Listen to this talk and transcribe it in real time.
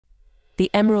The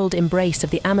emerald embrace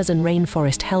of the Amazon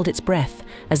rainforest held its breath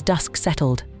as dusk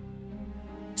settled.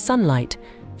 Sunlight,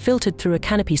 filtered through a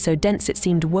canopy so dense it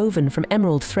seemed woven from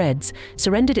emerald threads,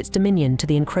 surrendered its dominion to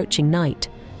the encroaching night.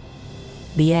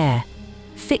 The air,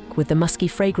 thick with the musky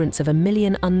fragrance of a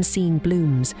million unseen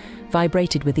blooms,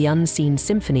 vibrated with the unseen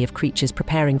symphony of creatures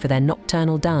preparing for their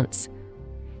nocturnal dance.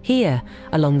 Here,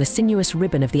 along the sinuous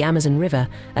ribbon of the Amazon River,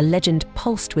 a legend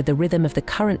pulsed with the rhythm of the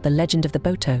current, the legend of the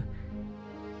Boto.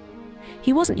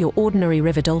 He wasn't your ordinary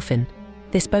river dolphin,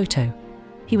 this Boto.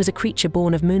 He was a creature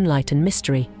born of moonlight and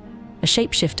mystery, a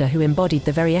shapeshifter who embodied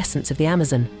the very essence of the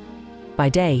Amazon. By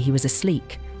day, he was a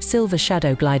sleek, silver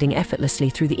shadow gliding effortlessly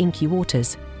through the inky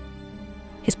waters.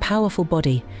 His powerful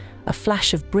body, a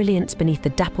flash of brilliance beneath the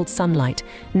dappled sunlight,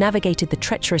 navigated the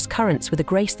treacherous currents with a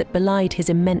grace that belied his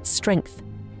immense strength.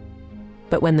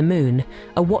 But when the moon,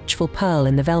 a watchful pearl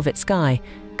in the velvet sky,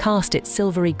 cast its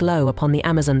silvery glow upon the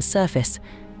Amazon's surface,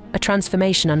 a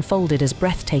transformation unfolded as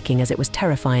breathtaking as it was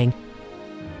terrifying.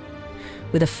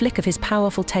 With a flick of his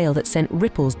powerful tail that sent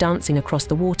ripples dancing across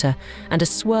the water, and a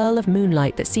swirl of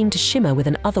moonlight that seemed to shimmer with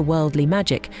an otherworldly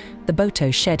magic, the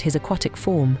Boto shed his aquatic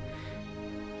form.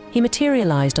 He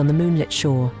materialized on the moonlit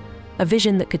shore, a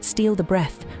vision that could steal the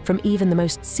breath from even the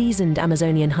most seasoned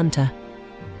Amazonian hunter.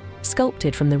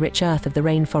 Sculpted from the rich earth of the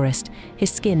rainforest,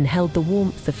 his skin held the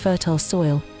warmth of fertile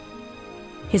soil.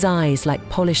 His eyes, like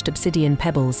polished obsidian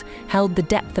pebbles, held the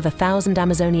depth of 1,000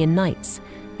 Amazonian nights,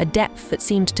 a depth that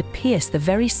seemed to pierce the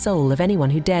very soul of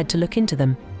anyone who dared to look into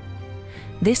them.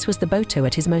 This was the Boto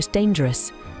at his most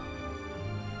dangerous.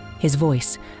 His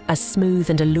voice, as smooth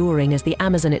and alluring as the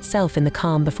Amazon itself in the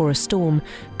calm before a storm,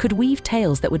 could weave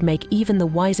tales that would make even the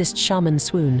wisest shaman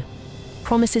swoon.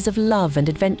 Promises of love and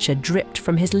adventure dripped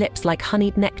from his lips like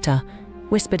honeyed nectar,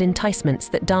 whispered enticements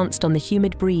that danced on the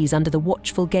humid breeze under the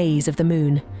watchful gaze of the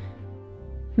moon.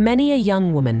 Many a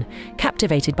young woman,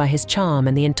 captivated by his charm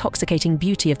and the intoxicating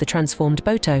beauty of the transformed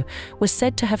Boto, was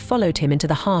said to have followed him into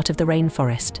the heart of the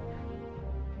rainforest.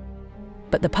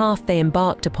 But the path they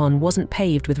embarked upon wasn't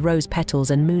paved with rose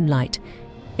petals and moonlight.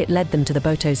 It led them to the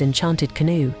Boto's enchanted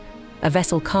canoe, a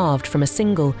vessel carved from a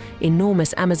single,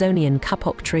 enormous Amazonian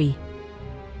kapok tree.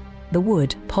 The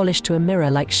wood, polished to a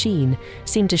mirror-like sheen,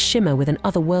 seemed to shimmer with an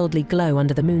otherworldly glow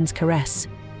under the moon's caress.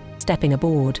 Stepping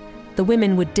aboard, the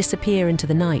women would disappear into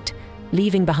the night,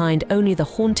 leaving behind only the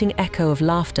haunting echo of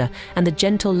laughter and the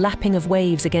gentle lapping of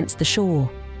waves against the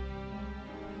shore.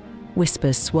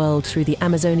 Whispers swirled through the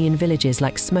Amazonian villages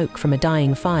like smoke from a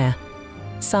dying fire.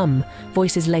 Some,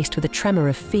 voices laced with a tremor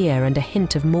of fear and a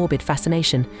hint of morbid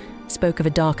fascination, spoke of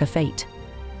a darker fate.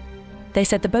 They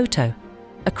said the Boto,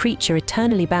 a creature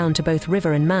eternally bound to both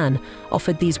river and man,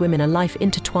 offered these women a life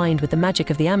intertwined with the magic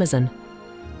of the Amazon.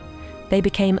 They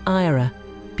became Ira,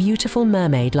 beautiful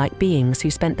mermaid-like beings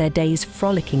who spent their days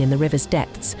frolicking in the river's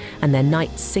depths and their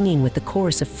nights singing with the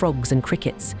chorus of frogs and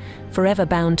crickets, forever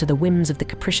bound to the whims of the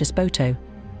capricious Boto.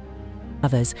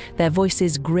 Others, their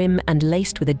voices grim and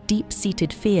laced with a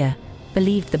deep-seated fear,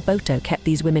 believed the Boto kept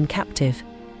these women captive.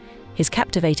 His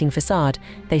captivating facade,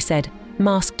 they said,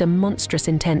 masked a monstrous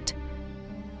intent.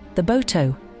 The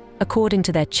Boto, according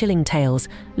to their chilling tales,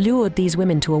 lured these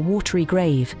women to a watery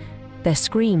grave, their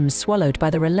screams swallowed by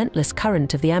the relentless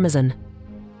current of the Amazon.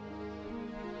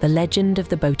 The legend of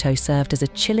the Boto served as a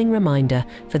chilling reminder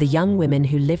for the young women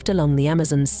who lived along the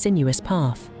Amazon's sinuous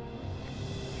path.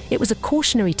 It was a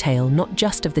cautionary tale not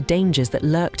just of the dangers that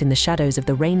lurked in the shadows of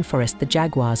the rainforest, the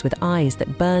jaguars with eyes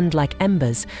that burned like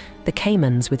embers, the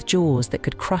caimans with jaws that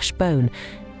could crush bone,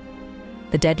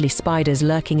 the deadly spiders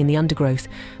lurking in the undergrowth,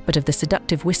 but of the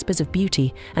seductive whispers of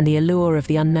beauty and the allure of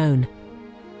the unknown.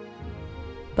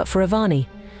 But for Avani,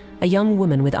 a young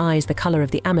woman with eyes the color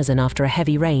of the Amazon after a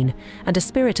heavy rain, and a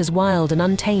spirit as wild and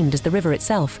untamed as the river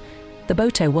itself, the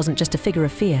Boto wasn't just a figure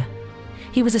of fear.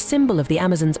 He was a symbol of the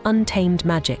Amazon's untamed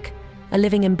magic, a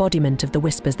living embodiment of the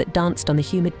whispers that danced on the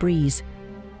humid breeze.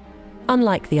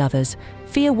 Unlike the others,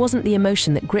 fear wasn't the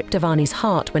emotion that gripped Avani's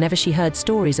heart whenever she heard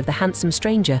stories of the handsome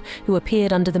stranger who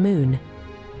appeared under the moon.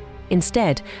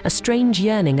 Instead, a strange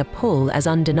yearning, a pull as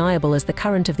undeniable as the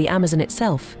current of the Amazon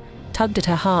itself, tugged at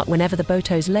her heart whenever the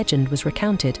Boto's legend was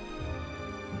recounted.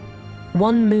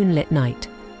 One moonlit night,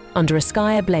 under a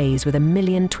sky ablaze with a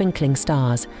million twinkling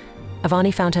stars,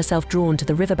 Avani found herself drawn to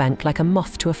the riverbank like a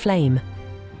moth to a flame.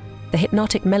 The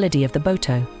hypnotic melody of the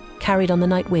Boto, carried on the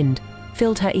night wind,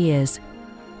 filled her ears.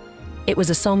 It was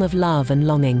a song of love and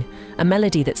longing, a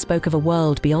melody that spoke of a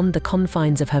world beyond the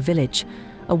confines of her village,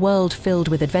 a world filled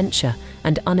with adventure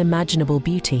and unimaginable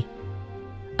beauty.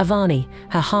 Avani,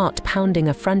 her heart pounding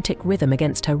a frantic rhythm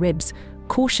against her ribs,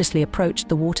 cautiously approached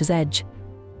the water's edge.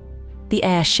 The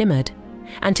air shimmered,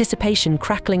 anticipation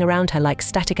crackling around her like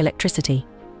static electricity.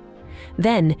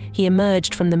 Then he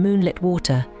emerged from the moonlit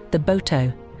water, the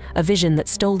Boto, a vision that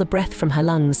stole the breath from her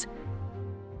lungs.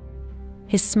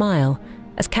 His smile,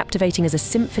 as captivating as a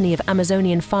symphony of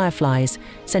Amazonian fireflies,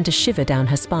 sent a shiver down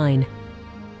her spine.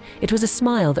 It was a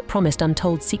smile that promised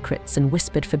untold secrets and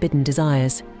whispered forbidden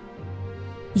desires.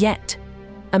 Yet,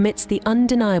 amidst the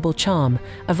undeniable charm,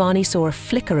 Avani saw a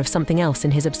flicker of something else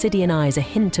in his obsidian eyes, a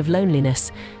hint of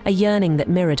loneliness, a yearning that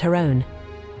mirrored her own.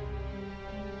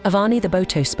 Avani the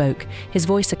Boto spoke, his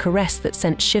voice a caress that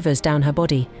sent shivers down her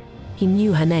body. He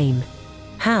knew her name.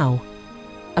 How?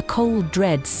 A cold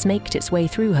dread snaked its way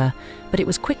through her, but it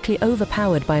was quickly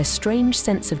overpowered by a strange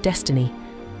sense of destiny.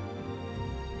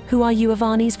 "Who are you?"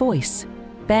 Avani's voice,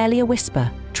 barely a whisper,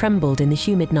 trembled in the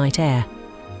humid night air.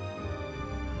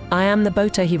 "I am the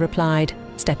Boto," he replied,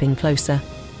 stepping closer,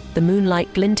 the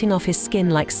moonlight glinting off his skin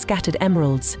like scattered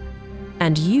emeralds.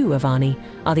 "And you, Avani,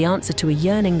 are the answer to a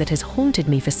yearning that has haunted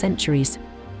me for centuries."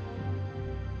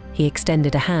 He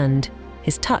extended a hand,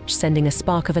 his touch sending a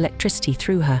spark of electricity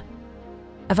through her.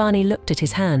 Avani looked at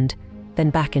his hand, then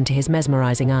back into his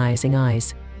mesmerizing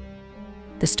eyes.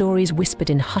 The stories whispered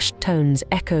in hushed tones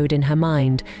echoed in her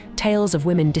mind, tales of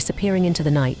women disappearing into the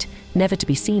night, never to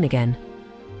be seen again.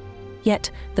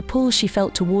 Yet the pull she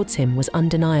felt towards him was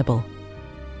undeniable.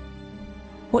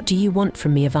 "What do you want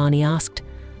from me?" Avani asked,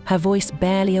 her voice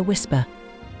barely a whisper.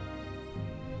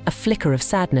 A flicker of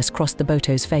sadness crossed the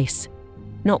Boto's face.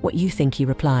 "Not what you think," he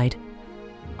replied.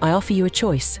 "I offer you a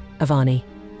choice, Avani.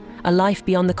 A life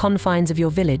beyond the confines of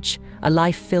your village, a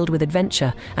life filled with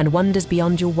adventure and wonders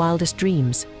beyond your wildest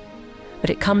dreams. But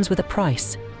it comes with a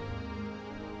price."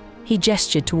 He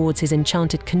gestured towards his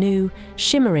enchanted canoe,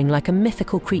 shimmering like a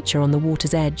mythical creature on the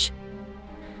water's edge.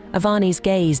 Avani's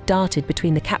gaze darted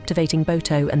between the captivating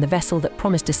Boto and the vessel that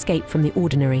promised escape from the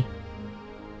ordinary.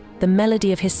 The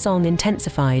melody of his song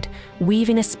intensified,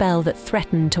 weaving a spell that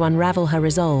threatened to unravel her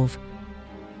resolve.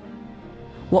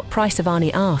 "What price?"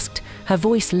 Avani asked, her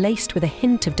voice laced with a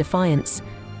hint of defiance.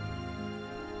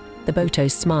 The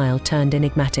Boto's smile turned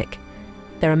enigmatic.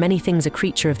 "There are many things a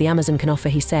creature of the Amazon can offer,"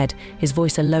 he said, his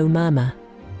voice a low murmur.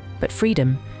 "But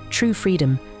freedom, true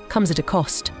freedom, comes at a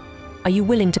cost. Are you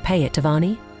willing to pay it,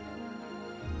 Avani?"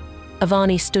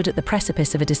 Avani stood at the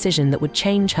precipice of a decision that would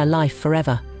change her life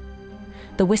forever.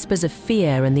 The whispers of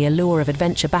fear and the allure of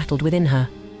adventure battled within her.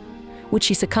 Would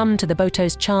she succumb to the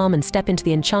Boto's charm and step into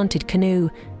the enchanted canoe,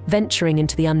 venturing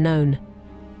into the unknown?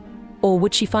 Or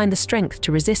would she find the strength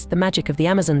to resist the magic of the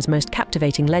Amazon's most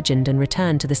captivating legend and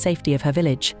return to the safety of her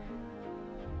village?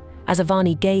 As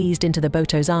Avani gazed into the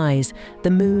Boto's eyes,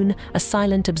 the moon, a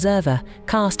silent observer,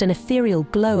 cast an ethereal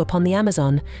glow upon the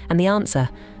Amazon, and the answer,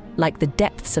 like the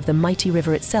depths of the mighty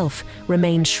river itself,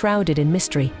 remained shrouded in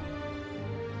mystery.